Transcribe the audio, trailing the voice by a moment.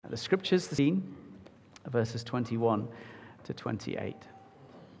the scriptures, the scene, verses 21 to 28.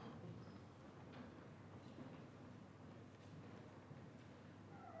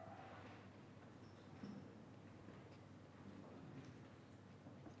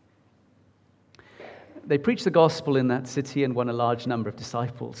 They preached the gospel in that city and won a large number of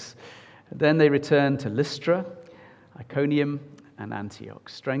disciples. Then they returned to Lystra, Iconium, and Antioch,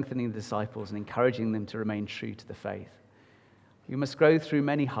 strengthening the disciples and encouraging them to remain true to the faith. "You must go through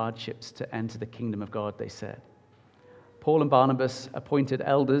many hardships to enter the kingdom of God," they said. Paul and Barnabas appointed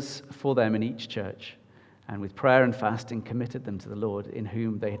elders for them in each church, and with prayer and fasting committed them to the Lord, in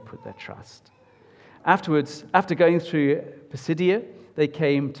whom they had put their trust. Afterwards, after going through Pisidia, they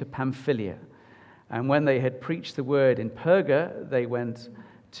came to Pamphylia, and when they had preached the word in Perga, they went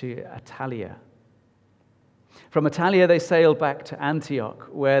to Attalia. From Attalia, they sailed back to Antioch,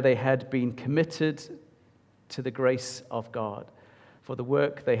 where they had been committed to the grace of God for the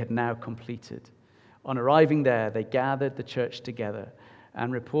work they had now completed. On arriving there, they gathered the church together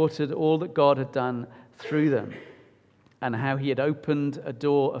and reported all that God had done through them and how he had opened a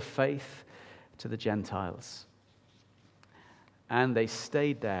door of faith to the Gentiles. And they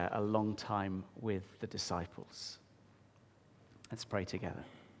stayed there a long time with the disciples. Let's pray together.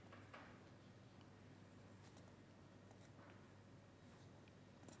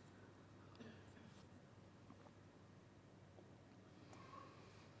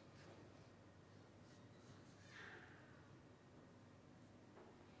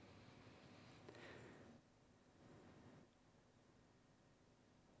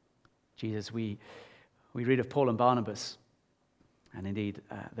 Jesus, we read of Paul and Barnabas, and indeed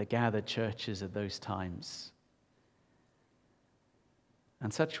the gathered churches of those times.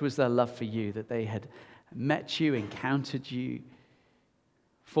 And such was their love for you, that they had met you, encountered you,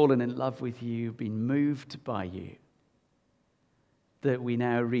 fallen in love with you, been moved by you, that we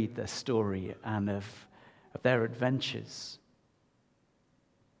now read their story and of their adventures.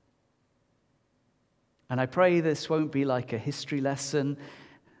 And I pray this won't be like a history lesson.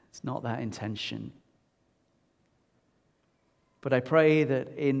 It's not that intention. But I pray that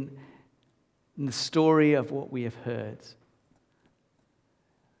in the story of what we have heard,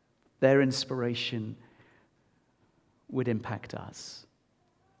 their inspiration would impact us.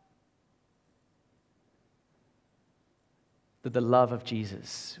 That the love of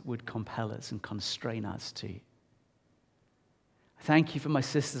Jesus would compel us and constrain us too. Thank you for my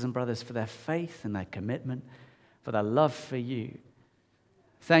sisters and brothers for their faith and their commitment, for their love for you.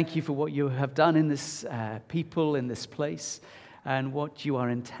 Thank you for what you have done in this people, in this place, and what you are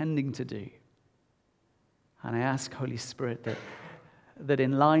intending to do. And I ask, Holy Spirit, that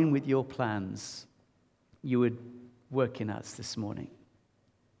in line with your plans, you would work in us this morning.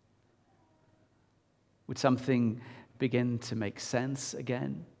 Would something begin to make sense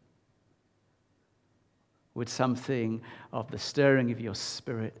again? Would something of the stirring of your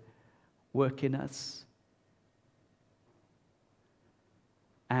Spirit work in us?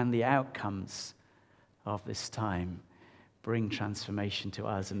 And the outcomes of this time bring transformation to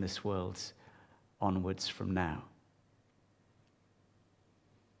us in this world onwards from now.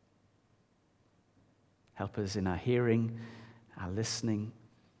 Help us in our hearing, our listening,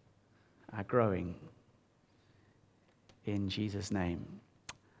 our growing. In Jesus' name,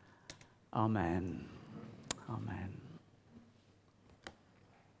 amen. Amen.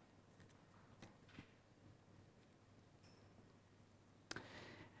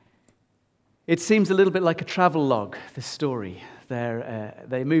 It seems a little bit like a travel log, this story.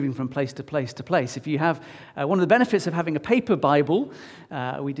 They're moving from place to place to place. If you have one of the benefits of having a paper Bible,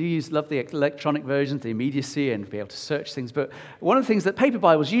 we do love the electronic versions, the immediacy, and be able to search things. But one of the things that paper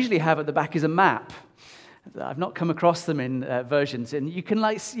Bibles usually have at the back is a map. I've not come across them in versions, and you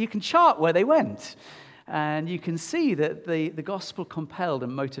can chart where they went, and you can see that the gospel compelled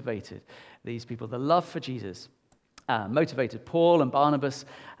and motivated these people. The love for Jesus motivated Paul and Barnabas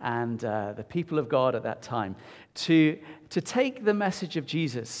and the people of God at that time to take the message of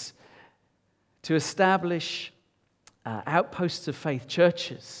Jesus, to establish outposts of faith,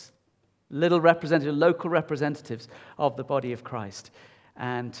 churches, local representatives of the body of Christ,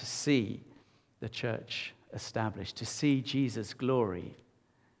 and to see the church established, to see Jesus' glory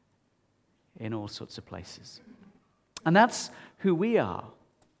in all sorts of places. And that's who we are.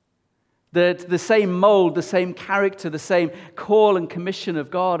 The same mold, the same character, the same call and commission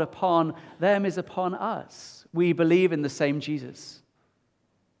of God upon them is upon us. We believe in the same Jesus.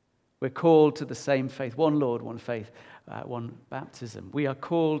 We're called to the same faith, one Lord, one faith, one baptism. We are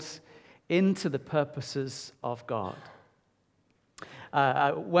called into the purposes of God.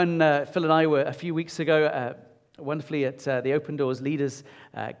 When Phil and I were, a few weeks ago, wonderfully at the Open Doors Leaders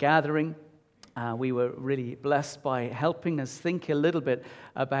Gathering. We were really blessed by helping us think a little bit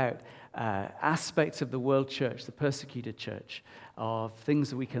about aspects of the world church, the persecuted church, of things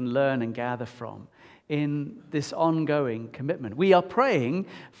that we can learn and gather from in this ongoing commitment. We are praying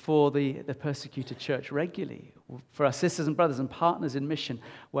for the persecuted church regularly, for our sisters and brothers and partners in mission,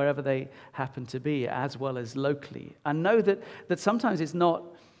 wherever they happen to be, as well as locally. And know that sometimes it's not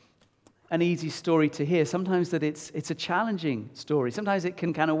an easy story to hear. Sometimes that it's a challenging story. Sometimes it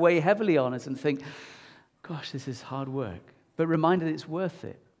can kind of weigh heavily on us and think, gosh, this is hard work. But reminded it's worth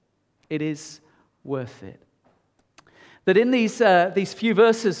it. It is worth it. That in these few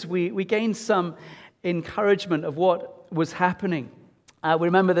verses, we gain some encouragement of what was happening. We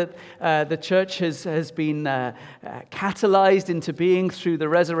remember that the church has been catalyzed into being through the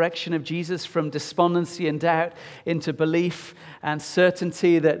resurrection of Jesus from despondency and doubt into belief and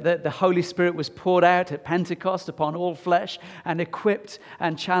certainty that the Holy Spirit was poured out at Pentecost upon all flesh and equipped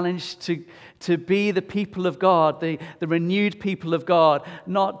and challenged to be the people of God, the renewed people of God,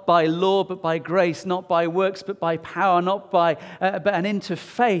 not by law but by grace, not by works but by power, not by and into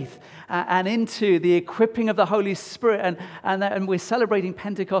faith and into the equipping of the Holy Spirit. And we're celebrating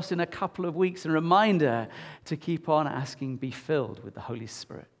Pentecost in a couple of weeks, and a reminder to keep on asking, be filled with the Holy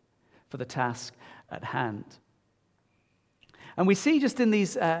Spirit for the task at hand. And we see just in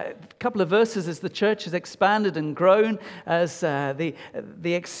these couple of verses, as the church has expanded and grown, as the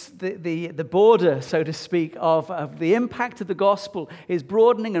border, so to speak, of the impact of the gospel is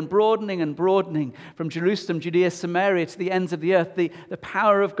broadening and broadening and broadening from Jerusalem, Judea, Samaria to the ends of the earth, the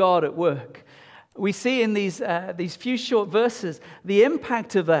power of God at work. We see in these few short verses the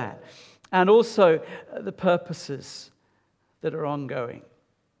impact of that, and also the purposes that are ongoing,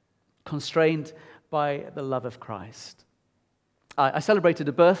 constrained by the love of Christ. I celebrated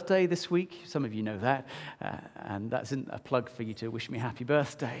a birthday this week. Some of you know that, and that isn't a plug for you to wish me happy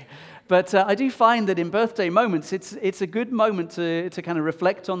birthday. But I do find that in birthday moments, it's a good moment to kind of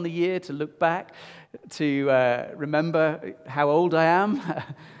reflect on the year, to look back, to remember how old I am.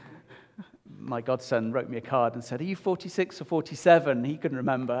 My godson wrote me a card and said, "Are you 46 or 47?" He couldn't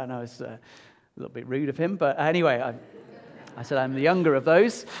remember, and I was a little bit rude of him. But anyway, I said I'm the younger of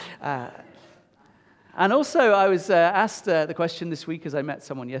those. And also, I was asked the question this week as I met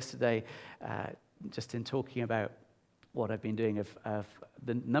someone yesterday, just in talking about what I've been doing of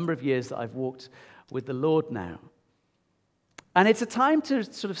the number of years that I've walked with the Lord now. And it's a time to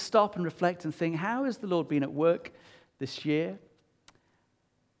sort of stop and reflect and think, how has the Lord been at work this year?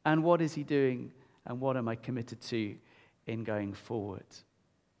 And what is he doing? And what am I committed to in going forward?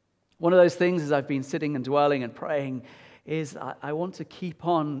 One of those things as I've been sitting and dwelling and praying is I want to keep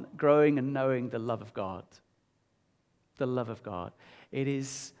on growing and knowing the love of God. The love of God. It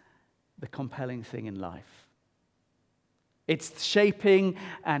is the compelling thing in life. It's shaping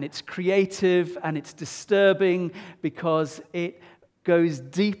and it's creative and it's disturbing because it goes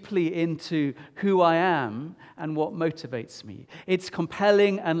deeply into who I am and what motivates me. It's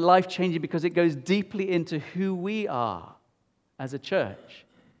compelling and life-changing because it goes deeply into who we are as a church,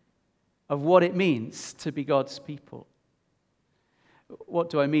 of what it means to be God's people. What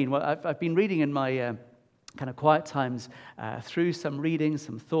do I mean? Well, I've been reading in my kind of quiet times through some readings,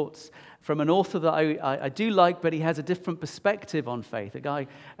 some thoughts from an author that I do like, but he has a different perspective on faith. A guy,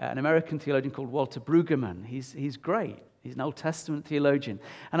 an American theologian called Walter Brueggemann. He's great. He's an Old Testament theologian.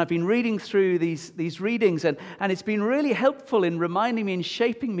 And I've been reading through these readings, and it's been really helpful in reminding me and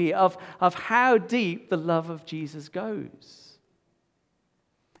shaping me of how deep the love of Jesus goes.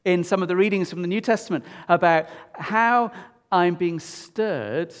 In some of the readings from the New Testament about how I'm being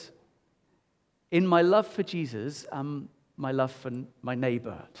stirred in my love for Jesus, my love for my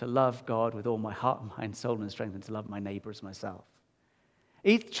neighbor, to love God with all my heart, mind, soul, and strength, and to love my neighbor as myself.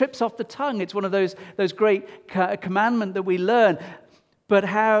 It trips off the tongue. It's one of those great commandments that we learn. But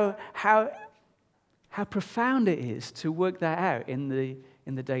how profound it is to work that out in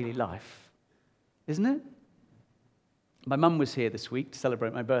the daily life, isn't it? My mum was here this week to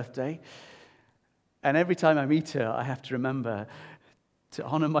celebrate my birthday. And every time I meet her, I have to remember to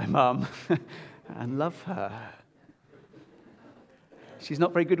honor my mum and love her. She's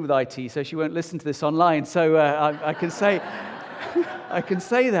not very good with IT, so she won't listen to this online. So I can say, I can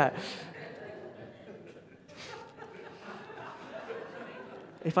say that.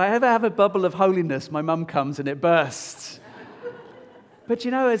 If I ever have a bubble of holiness, my mum comes and it bursts. But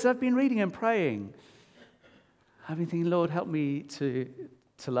you know, as I've been reading and praying, I've been thinking, Lord, help me to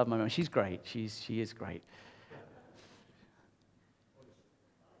love my mum. She's great. She is great.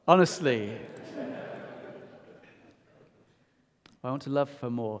 Honestly. I want to love her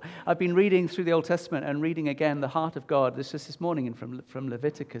more. I've been reading through the Old Testament and reading again the heart of God. This morning from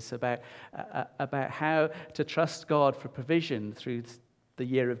Leviticus about how to trust God for provision through the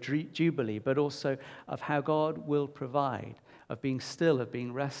year of Jubilee, but also of how God will provide, of being still, of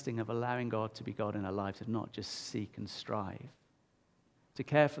being resting, of allowing God to be God in our lives, of not just seek and strive. To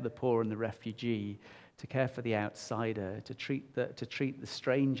care for the poor and the refugee, to care for the outsider, to treat the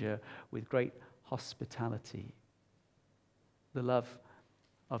stranger with great hospitality. The love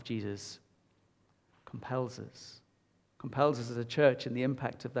of Jesus compels us as a church, and the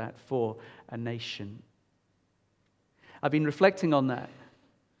impact of that for a nation. I've been reflecting on that,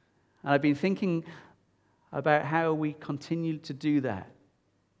 and I've been thinking about how we continue to do that,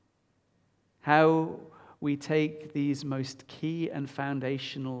 how we take these most key and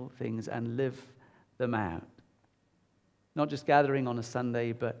foundational things and live them out. Not just gathering on a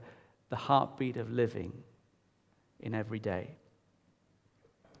Sunday, but the heartbeat of living in every day.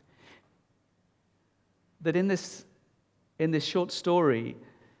 That in this short story,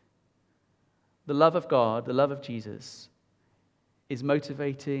 the love of God, the love of Jesus, is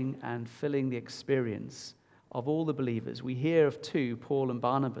motivating and filling the experience of all the believers. We hear of two, Paul and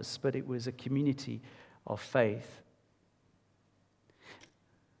Barnabas, but it was a community of faith.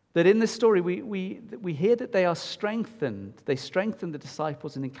 That in this story, we hear that they are strengthened. They strengthen the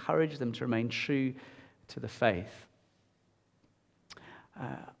disciples and encourage them to remain true to the faith.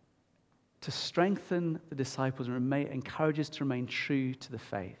 To strengthen the disciples and encourage us to remain true to the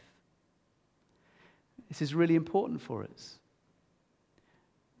faith. This is really important for us.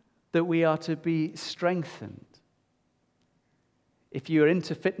 That we are to be strengthened. If you're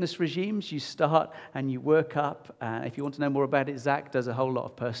into fitness regimes, you start and you work up. If you want to know more about it, Zach does a whole lot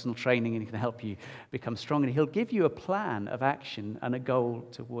of personal training and he can help you become strong. And he'll give you a plan of action and a goal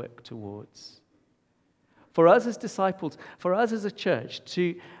to work towards. For us as disciples, for us as a church,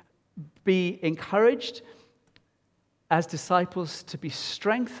 to be encouraged as disciples to be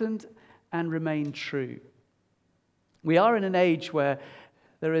strengthened and remain true. We are in an age where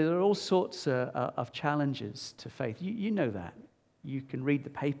there are all sorts of challenges to faith. You know that. You can read the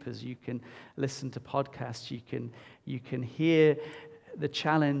papers, you can listen to podcasts, you can hear the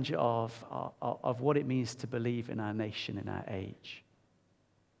challenge of what it means to believe in our nation, in our age.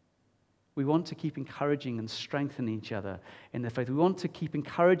 We want to keep encouraging and strengthening each other in the faith. We want to keep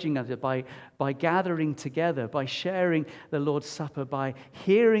encouraging others by gathering together, by sharing the Lord's Supper, by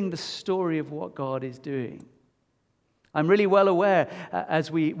hearing the story of what God is doing. I'm really well aware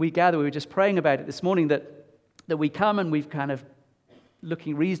as we gather, we were just praying about it this morning, that we come and we've kind of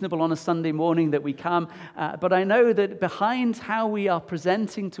looking reasonable on a Sunday morning that we come. But I know that behind how we are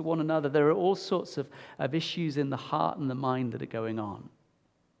presenting to one another, there are all sorts of issues in the heart and the mind that are going on.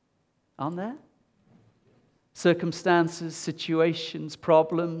 Aren't there? Circumstances, situations,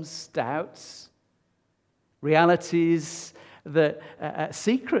 problems, doubts, realities, that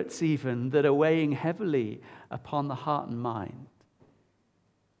secrets even that are weighing heavily upon the heart and mind.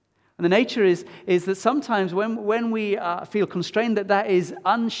 And the nature is that sometimes when we feel constrained, that is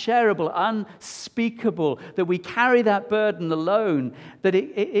unshareable, unspeakable, that we carry that burden alone, that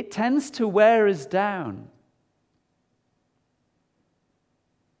it tends to wear us down.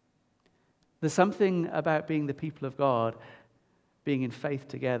 There's something about being the people of God, being in faith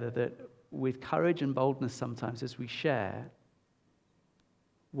together, that with courage and boldness sometimes as we share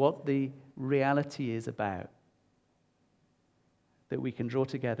what the reality is about, that we can draw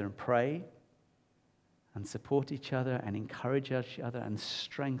together and pray and support each other and encourage each other and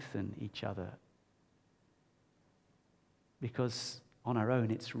strengthen each other. Because on our own,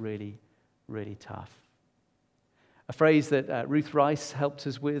 it's really, really tough. A phrase that Ruth Rice helped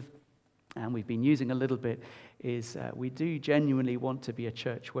us with, and we've been using a little bit, is we do genuinely want to be a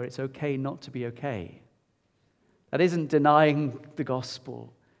church where it's okay not to be okay. That isn't denying the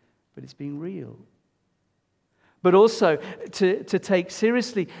gospel, but it's being real. But also to take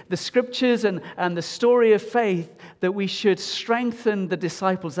seriously the scriptures and the story of faith, that we should strengthen the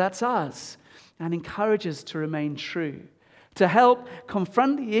disciples, that's us, and encourage us to remain true. To help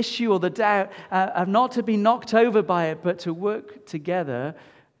confront the issue or the doubt, of not to be knocked over by it, but to work together,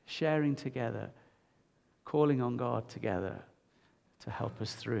 sharing together, calling on God together to help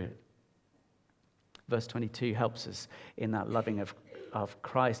us through it. Verse 22 helps us in that loving of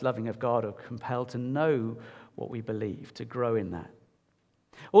Christ, loving of God, or compelled to know what we believe, to grow in that.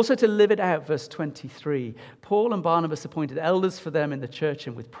 Also to live it out, verse 23. Paul and Barnabas appointed elders for them in the church,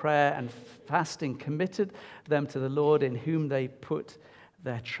 and with prayer and fasting committed them to the Lord, in whom they put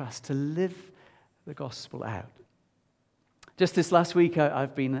their trust, to live the gospel out. Just this last week,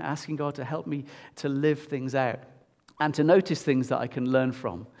 I've been asking God to help me to live things out. and to notice things that I can learn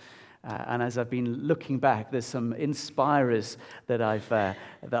from. And as I've been looking back, there's some inspirers that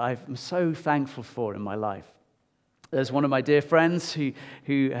I'm so thankful for in my life. There's one of my dear friends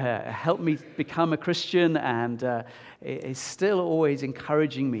who helped me become a Christian and is still always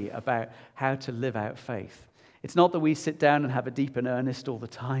encouraging me about how to live out faith. It's not that we sit down and have a deep and earnest all the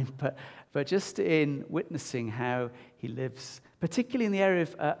time, but just in witnessing how he lives, particularly in the area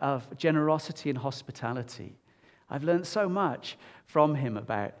of generosity and hospitality. I've learned so much from him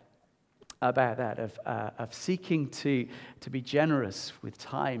about that, of seeking to be generous with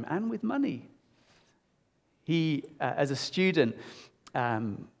time and with money. He, as a student,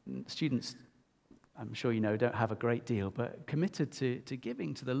 students, I'm sure you know, don't have a great deal, but committed to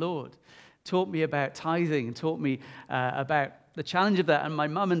giving to the Lord. Taught me about tithing and taught me about the challenge of that. And my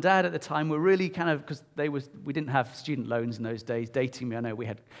mum and dad at the time were really kind of, because we didn't have student loans in those days, dating me. I know we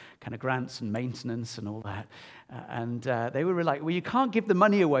had kind of grants and maintenance and all that. And they were like, well, you can't give the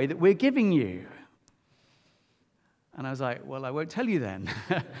money away that we're giving you. And I was like, well, I won't tell you then.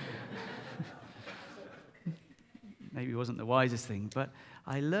 Maybe it wasn't the wisest thing, but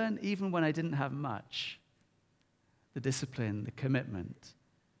I learned even when I didn't have much, the discipline, the commitment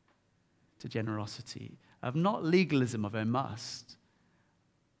to generosity, of not legalism of a must,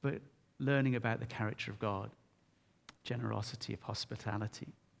 but learning about the character of God, generosity of hospitality.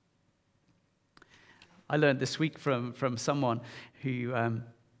 I learned this week from someone who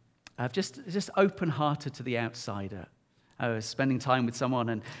just open-hearted to the outsider. I was spending time with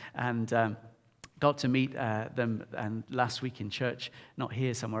someone and got to meet them, and last week in church, not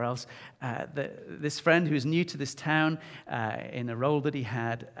here, somewhere else, this friend who was new to this town in a role that he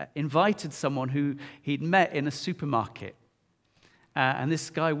had, invited someone who he'd met in a supermarket. And this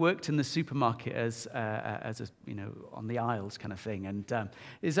guy worked in the supermarket as a, on the aisles kind of thing. And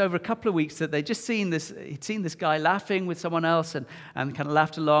it was over a couple of weeks that they'd just he'd seen this guy laughing with someone else and kind of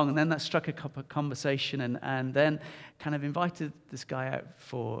laughed along. And then that struck a conversation and then kind of invited this guy out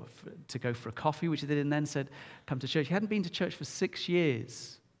to go for a coffee, which he did, and then said, come to church. He hadn't been to church for 6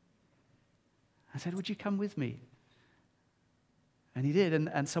 years. I said, would you come with me? And he did,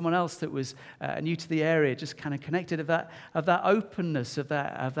 and someone else that was new to the area just kind of connected of that openness, of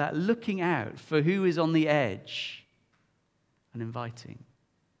that looking out for who is on the edge and inviting.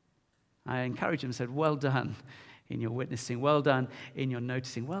 I encouraged him and said, well done in your witnessing, well done in your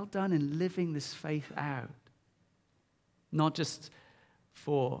noticing, well done in living this faith out. Not just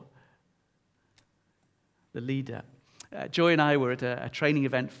for the leader. Joy and I were at a training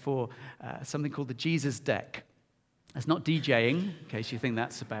event for something called the Jesus Deck. It's not DJing, in case you think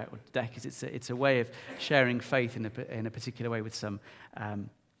that's about what deck is. It's a way of sharing faith in a particular way with some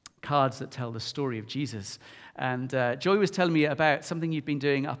cards that tell the story of Jesus. And Joy was telling me about something you've been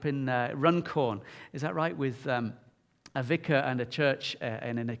doing up in Runcorn. Is that right? With a vicar and a church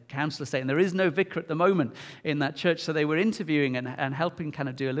and in a council estate. And there is no vicar at the moment in that church, so they were interviewing and helping kind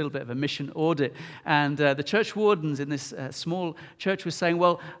of do a little bit of a mission audit. And the church wardens in this small church were saying,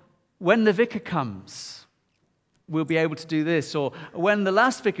 well, when the vicar comes, we'll be able to do this. Or when the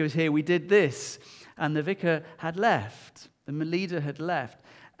last vicar was here, we did this. And the vicar had left. The leader had left.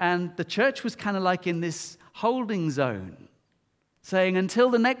 And the church was kind of like in this holding zone, saying until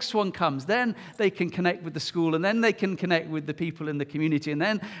the next one comes, then they can connect with the school, and then they can connect with the people in the community, and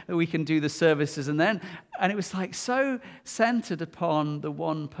then we can do the services. And it was like so centered upon the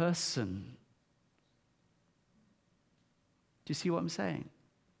one person. Do you see what I'm saying?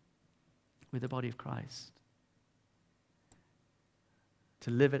 With the body of Christ. To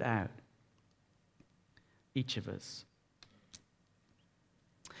live it out, each of us.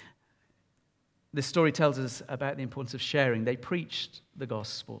 This story tells us about the importance of sharing. They preached the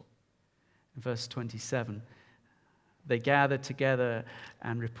gospel. In verse 27, they gathered together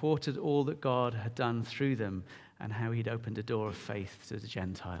and reported all that God had done through them and how he'd opened a door of faith to the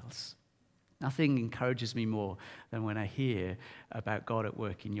Gentiles. Nothing encourages me more than when I hear about God at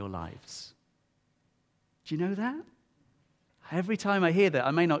work in your lives. Do you know that? Every time I hear that,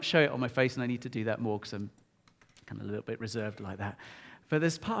 I may not show it on my face, and I need to do that more because I'm kind of a little bit reserved like that. But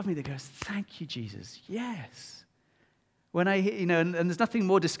there's part of me that goes, thank you, Jesus. Yes. When I hear, and there's nothing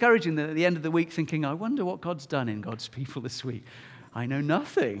more discouraging than at the end of the week thinking, I wonder what God's done in God's people this week. I know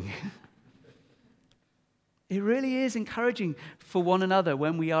nothing. It really is encouraging for one another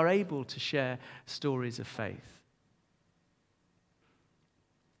when we are able to share stories of faith.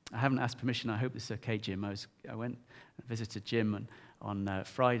 I haven't asked permission. I hope this is okay, Jim. I went and visited Jim on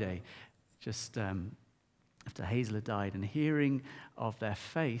Friday, just after Hazel had died, and hearing of their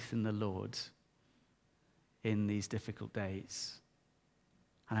faith in the Lord in these difficult days.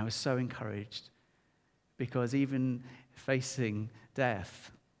 And I was so encouraged Because even facing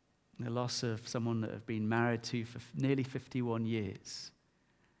death, the loss of someone that I've been married to for nearly 51 years,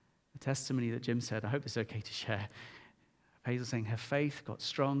 the testimony that Jim said, I hope it's okay to share. Hazel saying her faith got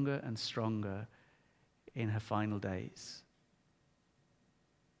stronger and stronger in her final days.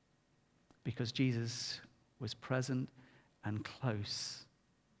 Because Jesus was present and close.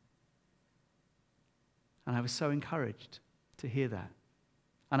 And I was so encouraged to hear that.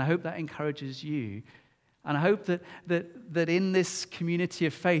 And I hope that encourages you. And I hope that in this community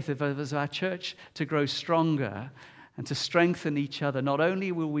of faith, as our church to grow stronger and to strengthen each other, not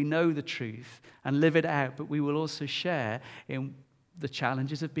only will we know the truth and live it out, but we will also share in the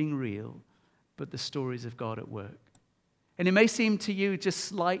challenges of being real, but the stories of God at work. And it may seem to you just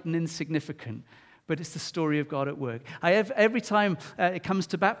slight and insignificant, but it's the story of God at work. Every time it comes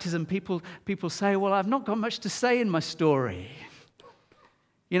to baptism, people say, well, I've not got much to say in my story.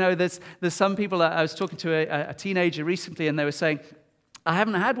 You know, there's some people, I was talking to a teenager recently, and they were saying, I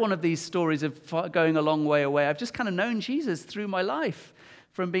haven't had one of these stories of going a long way away. I've just kind of known Jesus through my life.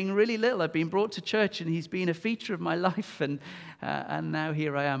 From being really little, I've been brought to church, and he's been a feature of my life, and now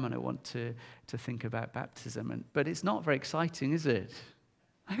here I am, and I want to think about baptism. But it's not very exciting, is it?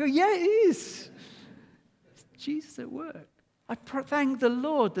 I go, yeah, it is. It's Jesus at work. I thank the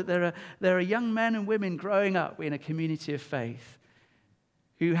Lord that there are young men and women growing up in a community of faith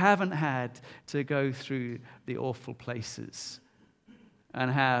who haven't had to go through the awful places and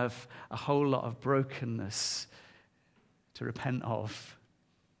have a whole lot of brokenness to repent of.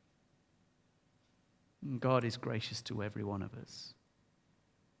 And God is gracious to every one of us.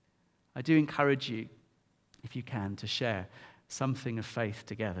 I do encourage you, if you can, to share something of faith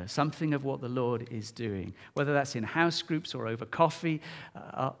together, something of what the Lord is doing, whether that's in house groups or over coffee,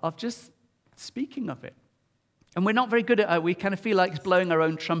 of just speaking of it. And we're not very good at it. We kind of feel like blowing our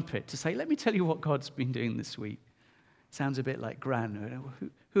own trumpet to say, let me tell you what God's been doing this week. Sounds a bit like grand.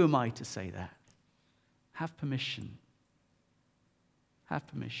 Who am I to say that? Have permission. Have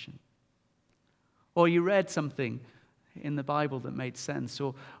permission. Or you read something in the Bible that made sense,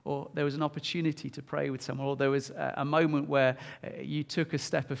 or there was an opportunity to pray with someone, or there was a moment where you took a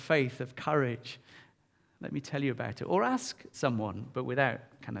step of faith, of courage. Let me tell you about it. Or ask someone, but without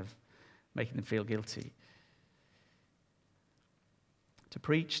kind of making them feel guilty. To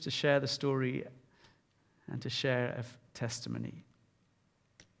preach, to share the story, and to share a testimony.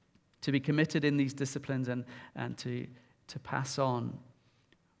 To be committed in these disciplines and to pass on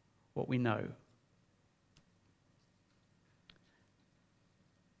what we know.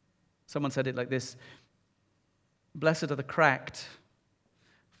 Someone said it like this: blessed are the cracked,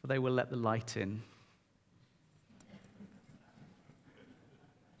 for they will let the light in.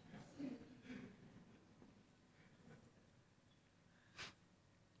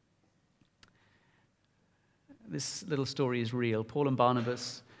 This little story is real. Paul and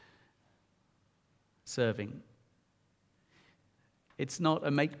Barnabas serving. It's not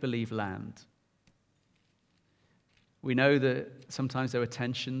a make-believe land. We know that sometimes there were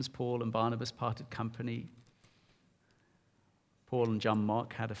tensions. Paul and Barnabas parted company. Paul and John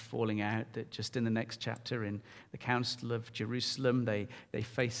Mark had a falling out that just in the next chapter in the Council of Jerusalem, they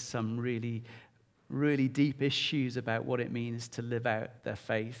faced some really, really deep issues about what it means to live out their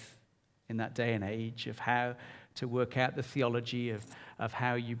faith in that day and age, of how to work out the theology of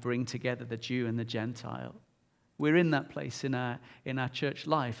how you bring together the Jew and the Gentile. We're in that place in our church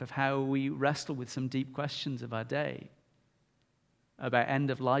life of how we wrestle with some deep questions of our day about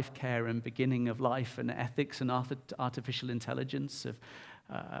end-of-life care and beginning of life and ethics and artificial intelligence.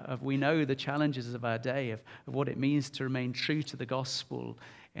 Of we know the challenges of our day, of what it means to remain true to the gospel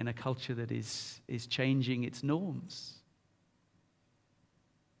in a culture that is changing its norms.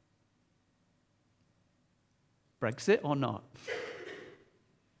 Brexit or not?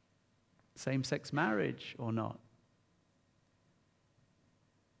 Same-sex marriage or not?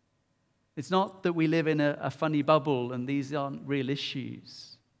 It's not that we live in a funny bubble and these aren't real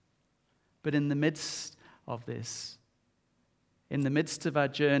issues. But in the midst of this, in the midst of our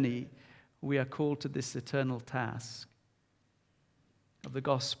journey, we are called to this eternal task of the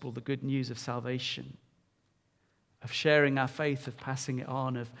gospel, the good news of salvation, of sharing our faith, of passing it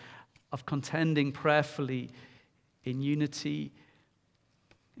on, of contending prayerfully in unity,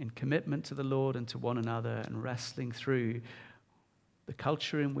 in commitment to the Lord and to one another, and wrestling through the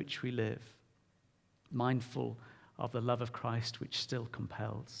culture in which we live, mindful of the love of Christ which still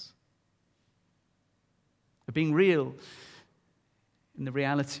compels. Of being real in the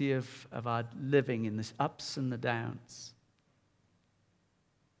reality of our living in the ups and the downs,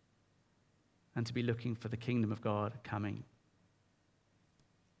 and to be looking for the kingdom of God coming.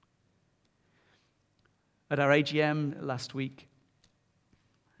 At our AGM last week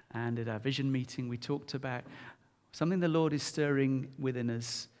and at our vision meeting, we talked about something the Lord is stirring within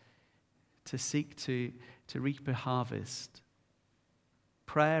us to seek to reap a harvest.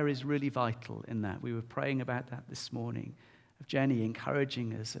 Prayer is really vital in that. We were praying about that this morning, of Jenny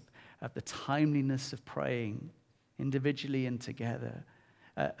encouraging us of the timeliness of praying individually and together.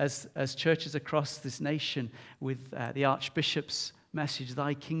 As churches across this nation, with the Archbishop's message,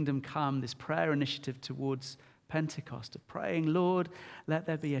 Thy Kingdom Come, this prayer initiative towards Pentecost, of praying, Lord, let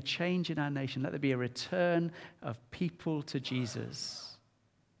there be a change in our nation. Let there be a return of people to Jesus,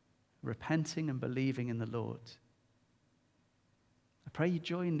 repenting and believing in the Lord. I pray you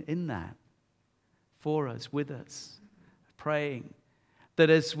join in that for us, with us, praying that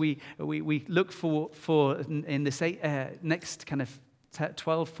as we look for in this next kind of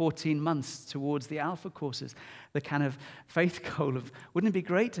 12, 14 months towards the Alpha courses, the kind of faith goal of, wouldn't it be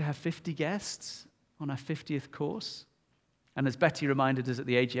great to have 50 guests on our 50th course? And as Betty reminded us at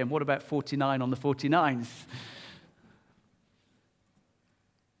the AGM, what about 49 on the 49th?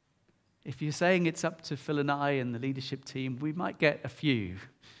 If you're saying it's up to Phil and I and the leadership team, we might get a few,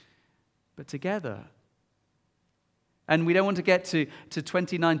 but together. And we don't want to get to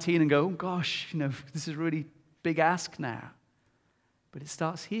 2019 and go, oh gosh, this is a really big ask now. But it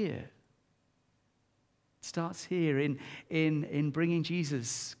starts here. It starts here in bringing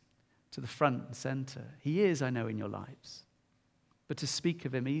Jesus to the front and center. He is, I know, in your lives. But to speak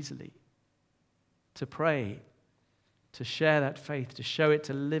of him easily, to pray, to share that faith, to show it,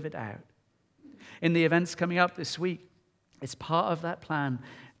 to live it out. In the events coming up this week, it's part of that plan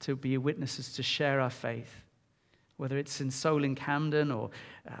to be witnesses, to share our faith, whether it's in Soul in Camden or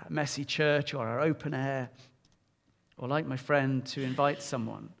Messy Church or our open air, or like my friend, to invite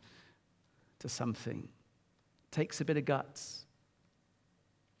someone to something. It takes a bit of guts.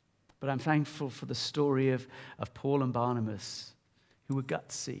 But I'm thankful for the story of Paul and Barnabas, who were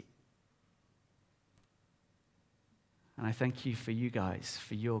gutsy. And I thank you for you guys,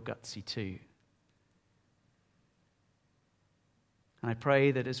 for your gutsy too. And I pray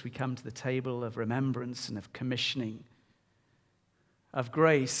that as we come to the table of remembrance and of commissioning, of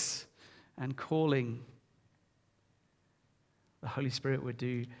grace and calling, the Holy Spirit would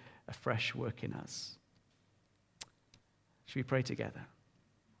do a fresh work in us. Should we pray together?